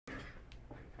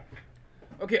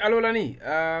Okay, Alolani.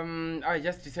 I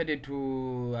just decided to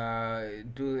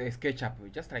do a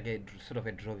SketchUp, just like a sort of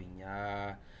a drawing.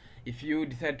 If you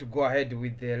decide to go ahead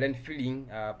with the land filling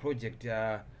project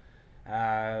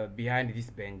behind this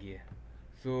bank here,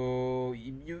 so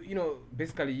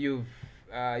basically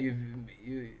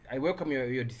I welcome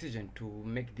your decision to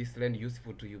make this land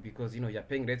useful to you, because you're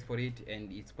paying rates for it,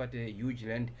 and it's quite a huge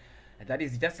land that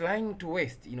is just lying to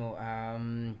waste. You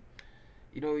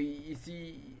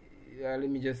see, let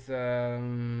me just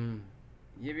here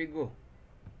we go.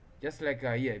 Just like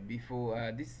here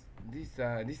before, this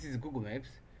is Google Maps.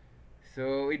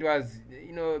 So it was,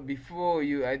 before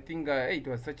you, I think it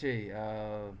was such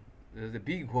a there's a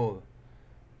big hole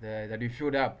that we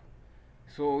filled up.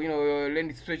 So land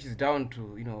it stretches down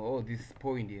to all this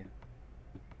point here,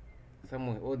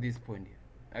 somewhere, all this point here.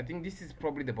 I think this is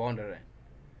probably the boundary line,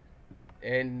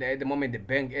 and at the moment the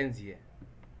bank ends here.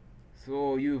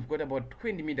 So you've got about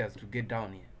 20 meters to get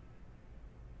down here.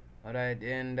 Alright,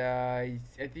 and I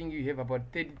think you have about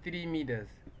 33 meters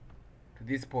to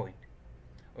this point.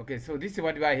 Okay, so this is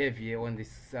what I have here on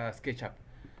this SketchUp.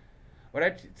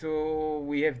 Alright, so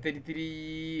we have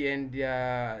 33, and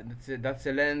that's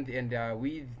the length, and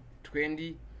width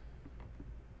 20,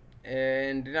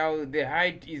 and now the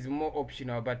height is more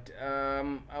optional, but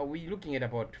we're looking at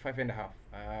about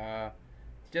 5.5.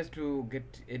 Just to get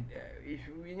it,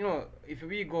 if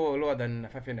we go lower than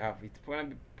 5.5, it's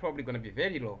probably gonna be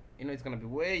very low. It's gonna be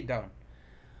way down.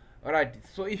 All right,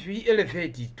 so if we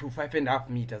elevate it to 5.5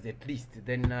 meters at least,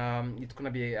 then it's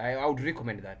gonna be, I would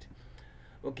recommend that.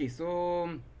 Okay, so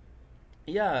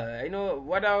yeah,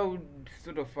 what I would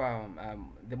sort of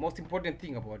the most important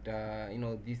thing about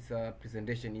this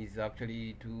presentation is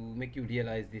actually to make you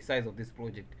realize the size of this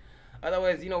project.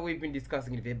 Otherwise, we've been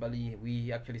discussing it verbally.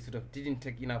 We actually sort of didn't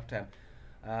take enough time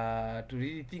to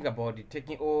really think about it,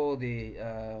 taking all the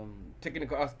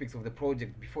technical aspects of the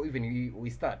project before even we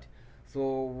start.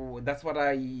 So that's what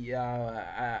I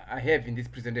have in this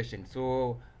presentation.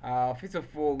 So first of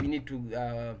all, we need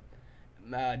to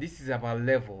this is about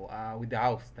level with the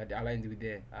house, that aligns with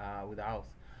the house,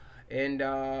 and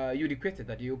you requested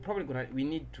that we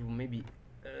need to maybe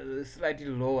slightly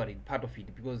lower it, part of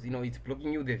it, because it's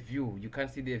blocking you the view. You can't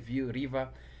see the view river,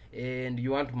 and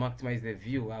you want to maximize the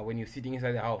view when you're sitting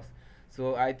inside the house.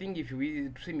 So I think if we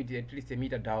trim it at least a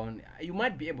meter down, you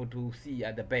might be able to see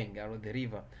at the bank or the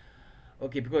river.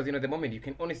 Okay, because the moment you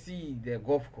can only see the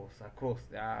golf course across.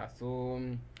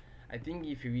 I think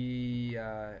if we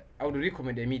I would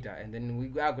recommend a meter, and then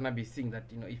we are gonna be seeing that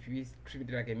if we trim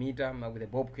it like a meter with a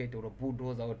bobcat or a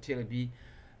bulldozer or TLB,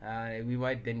 we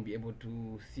might then be able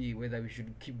to see whether we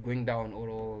should keep going down,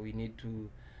 or we need to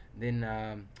then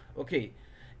okay.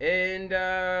 And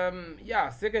yeah,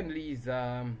 secondly is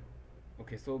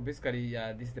okay, so basically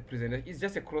this is the presentation. It's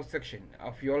just a cross section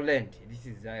of your land. This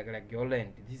is like your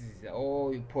land. This is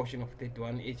all portion of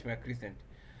 31 H crescent.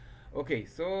 Okay,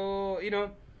 so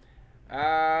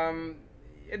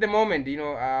at the moment,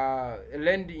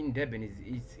 land in Durban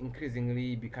is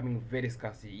increasingly becoming very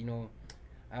scarce.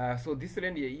 So this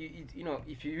land here,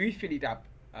 if you refill it up,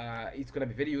 it's gonna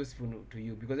be very useful to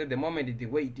you, because at the moment, the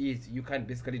way it is, you can't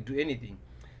basically do anything.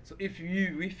 So if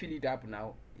you refill it up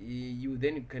now, you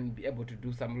then can be able to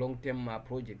do some long-term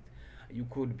projects. You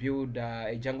could build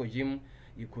a jungle gym.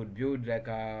 You could build like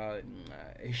a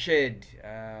shed.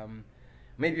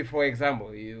 Maybe, for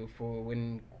example, for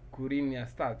when Kurinia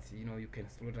starts, you can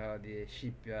slaughter the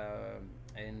sheep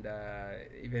and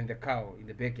even the cow in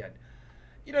the backyard.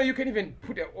 You can even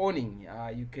put an awning.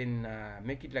 You can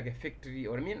make it like a factory,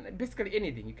 or basically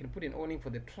anything. You can put an awning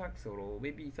for the trucks, or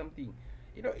maybe something.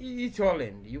 It's your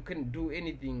land. You can do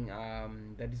anything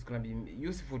that is gonna be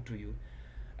useful to you.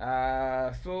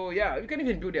 So yeah, you can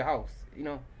even build a house.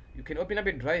 You can open up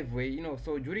a driveway.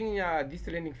 So during this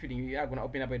landing feeding, you are gonna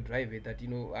open up a driveway that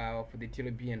for the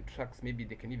TLB and trucks, maybe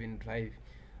they can even drive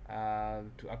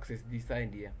to access this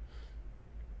side here.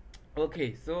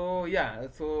 Okay, so yeah,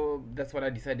 so that's what I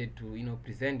decided to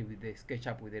present with the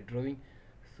SketchUp, with the drawing.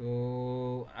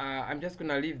 So I'm just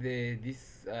gonna leave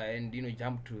this and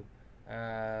jump to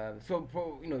so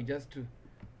for just to,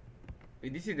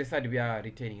 this is the side we are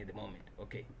retaining at the moment.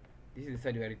 Okay, this is the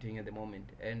side we are retaining at the moment,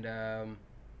 and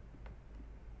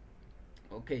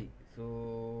okay,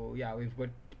 so yeah, we've got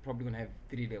probably gonna have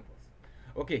 3 levels.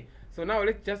 Okay, so now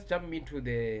let's just jump into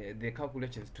the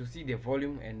calculations to see the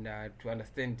volume, and to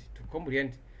understand, to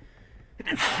comprehend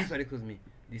sorry, excuse me,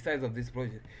 the size of this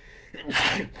project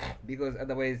because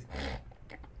otherwise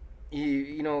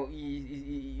you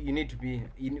need to be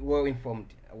well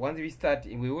informed. Once we start,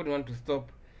 we wouldn't want to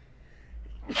stop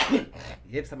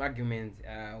we have some arguments.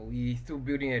 We still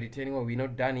building a retaining wall. We're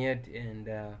not done yet, and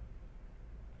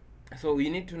so we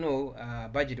need to know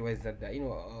budget-wise that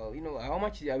how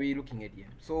much are we looking at here.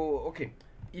 So okay,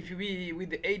 if we, with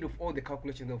the aid of all the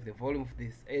calculations of the volume of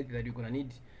this aid that you're gonna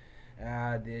need,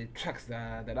 the trucks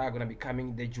that are gonna be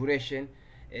coming, the duration,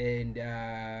 and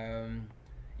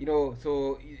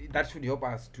so that should help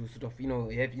us to sort of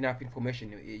have enough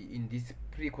information in this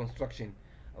pre-construction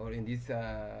or in this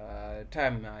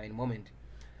time in moment.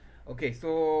 Okay,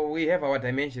 so we have our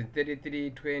dimensions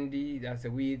 33, 20, that's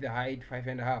the width, the height,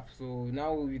 5.5. So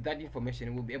now with that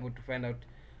information, we'll be able to find out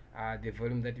the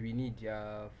volume that we need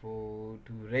to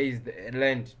raise the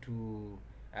land to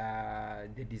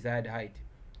the desired height.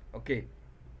 Okay,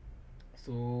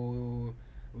 so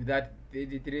with that,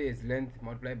 33 is length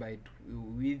multiplied by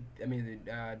width,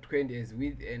 20 is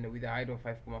width, and with a height of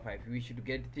 5.5, we should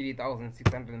get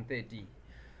 3,630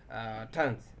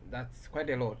 tons. That's quite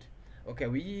a lot. Okay,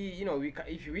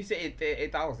 if we say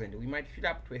 8,000, we might fill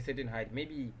up to a certain height,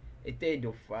 maybe a third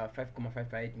of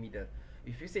 5.58 meters.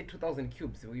 If we say 2,000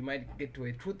 cubes, we might get to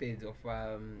a two-thirds of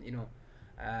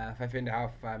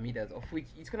 5.5 meters, of which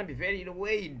it's gonna be very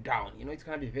way down. It's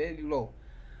gonna be very low.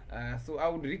 So I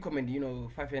would recommend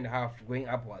 5.5 going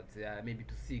upwards, maybe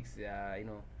to 6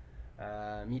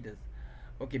 meters.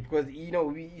 Okay, because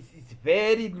it's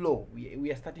very low.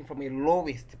 We are starting from a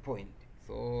lowest point.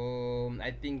 So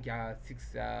I think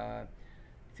 6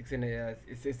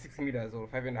 meters or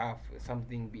 5.5,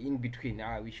 something in between.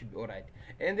 We should be alright.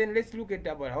 And then let's look at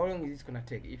about how long is this gonna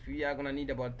take. If we are gonna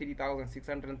need about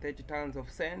 3,630 tons of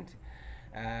sand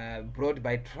brought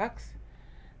by trucks,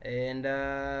 and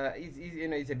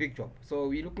it's a big job. So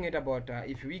we're looking at about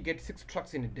if we get 6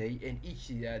 trucks in a day, and each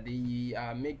they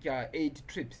make 8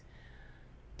 trips.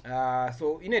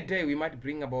 So in a day we might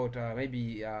bring about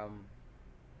maybe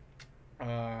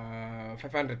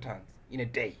 500 tons in a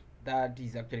day. That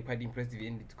is actually quite impressive,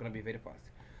 and it's gonna be very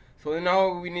fast. So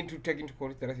now we need to take into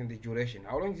consideration the duration.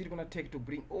 How long is it gonna take to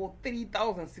bring all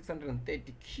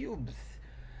 3,630 cubes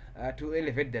to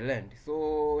elevate the land?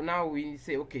 So now we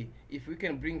say, okay, if we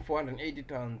can bring 480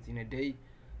 tons in a day,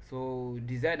 so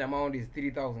desired amount is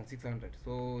 3,600.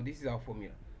 So this is our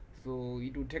formula. So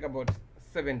it will take about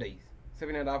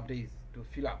 7.5 days to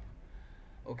fill up.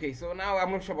 Okay, so now I'm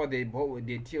not sure about the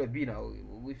TLB now.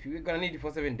 If we're gonna need it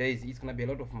for 7 days, it's gonna be a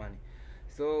lot of money.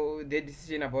 So the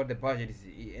decision about the budget is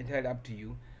entirely up to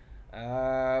you.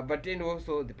 But then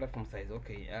also the platform size.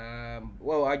 Okay.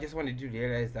 Well, I just wanted you to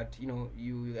realize that you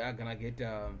are gonna get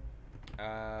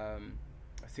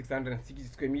 660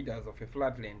 square meters of a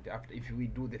flat land after if we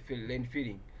do the land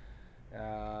filling.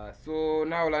 So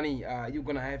now, Lani, you're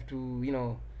gonna have to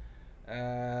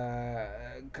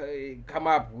come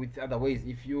up with other ways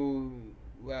if you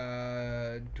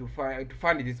to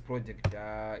fund this project.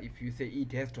 If you say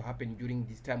it has to happen during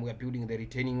this time we are building the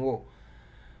retaining wall.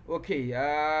 Okay,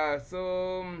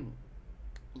 so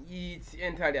it's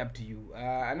entirely up to you.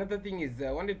 Another thing is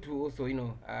I wanted to also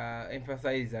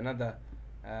emphasize another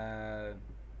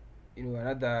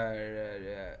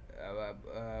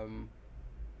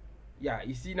yeah,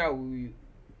 you see now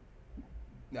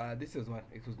this was what,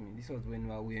 excuse me, this was when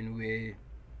we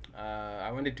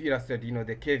I wanted to illustrate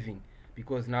the caving,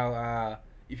 because now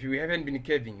if we haven't been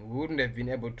caving, we wouldn't have been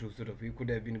able to we could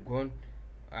have been gone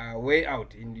way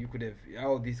out, and you could have,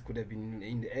 all this could have been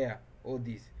in the air, all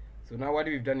this. So now what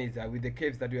we've done is with the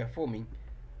caves that we are forming,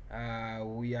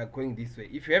 we are going this way.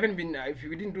 If you haven't been, if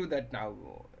we didn't do that now,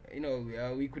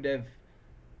 we could have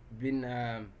been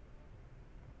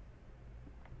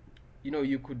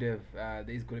you could have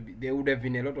there would have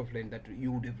been a lot of land that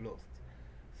you would have lost.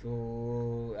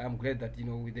 So I'm glad that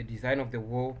with the design of the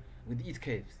wall with its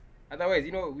caves, otherwise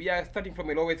we are starting from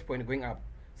a lowest point going up,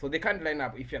 so they can't line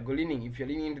up. If you're leaning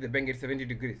into the bank at 70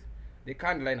 degrees, they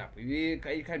can't line up. It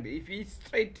can't be. If it's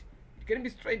straight, it can be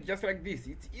straight just like this.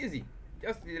 It's easy,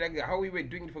 just like how we were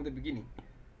doing it from the beginning.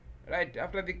 Right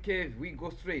after the cave we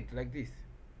go straight like this.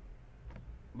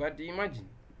 But imagine,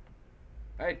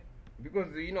 right,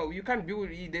 because you can't build,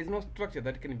 there's no structure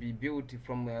that can be built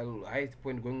from a highest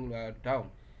point going down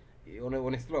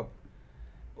on a slope.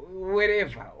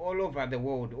 Wherever, all over the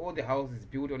world, all the houses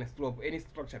built on a slope, any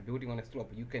structure building on a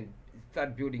slope, you can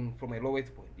start building from a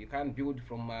lowest point. You can't build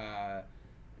from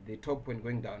the top point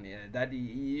going down. That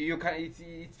you can, it's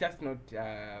just not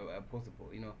possible,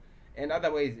 and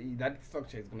otherwise that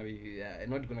structure is gonna be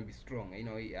not gonna be strong.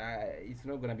 It's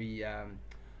not gonna be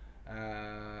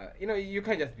you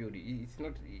can't just build it. It's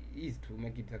not easy to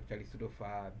make it actually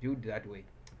build that way.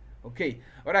 Okay,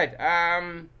 all right.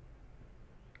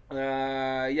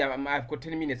 Yeah, I've got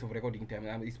 10 minutes of recording time.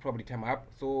 It's probably time up.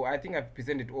 So I think I've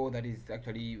presented all that is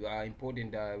actually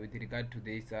important with regard to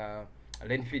this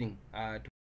land feeding.